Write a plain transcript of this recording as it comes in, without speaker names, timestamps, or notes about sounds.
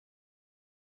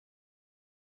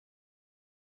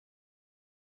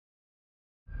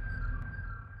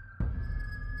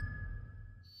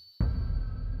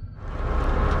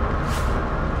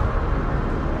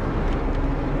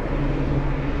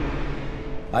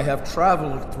I have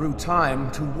traveled through time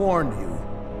to warn you.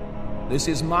 This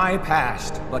is my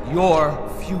past, but your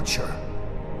future.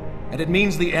 And it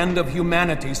means the end of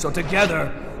humanity, so together,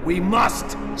 we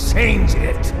must change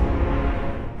it.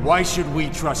 Why should we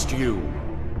trust you?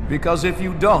 Because if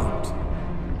you don't,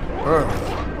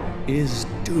 Earth is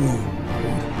doomed.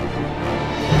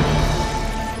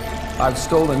 I've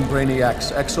stolen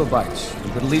Brainiac's exobytes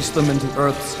and released them into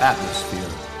Earth's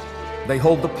atmosphere. They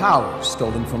hold the powers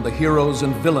stolen from the heroes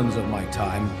and villains of my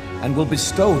time, and will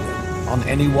bestow them on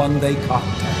anyone they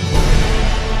contact.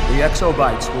 The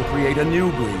exobytes will create a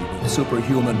new breed of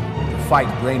superhuman to fight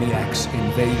Brainiac's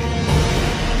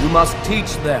invasion. You must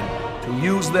teach them to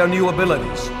use their new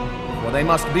abilities, for they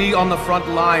must be on the front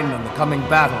line in the coming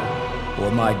battle,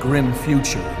 or my grim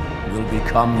future will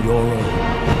become your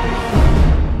own.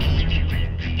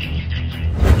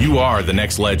 You are the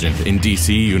next legend in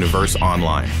DC Universe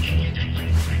Online.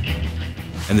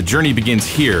 And the journey begins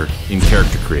here in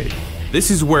Character Create.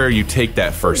 This is where you take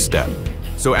that first step.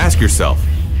 So ask yourself,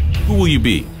 who will you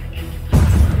be?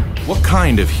 What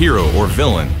kind of hero or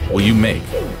villain will you make?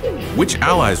 Which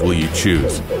allies will you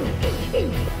choose?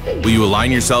 Will you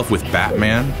align yourself with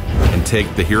Batman and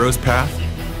take the hero's path?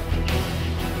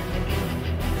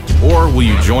 Or will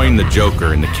you join the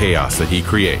Joker in the chaos that he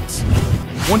creates?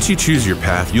 Once you choose your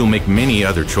path, you'll make many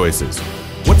other choices.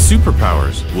 What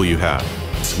superpowers will you have?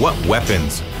 What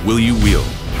weapons will you wield?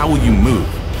 How will you move?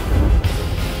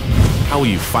 How will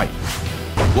you fight?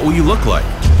 What will you look like?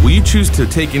 Will you choose to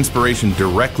take inspiration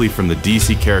directly from the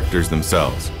DC characters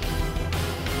themselves?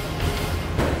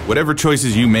 Whatever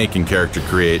choices you make in Character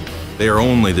Create, they are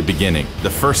only the beginning, the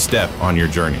first step on your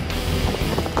journey.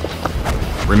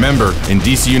 Remember, in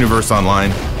DC Universe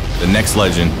Online, the next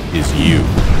legend is you.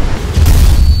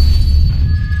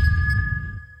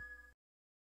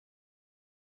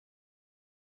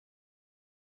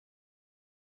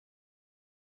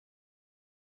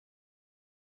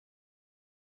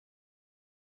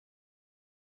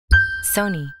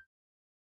 Sony.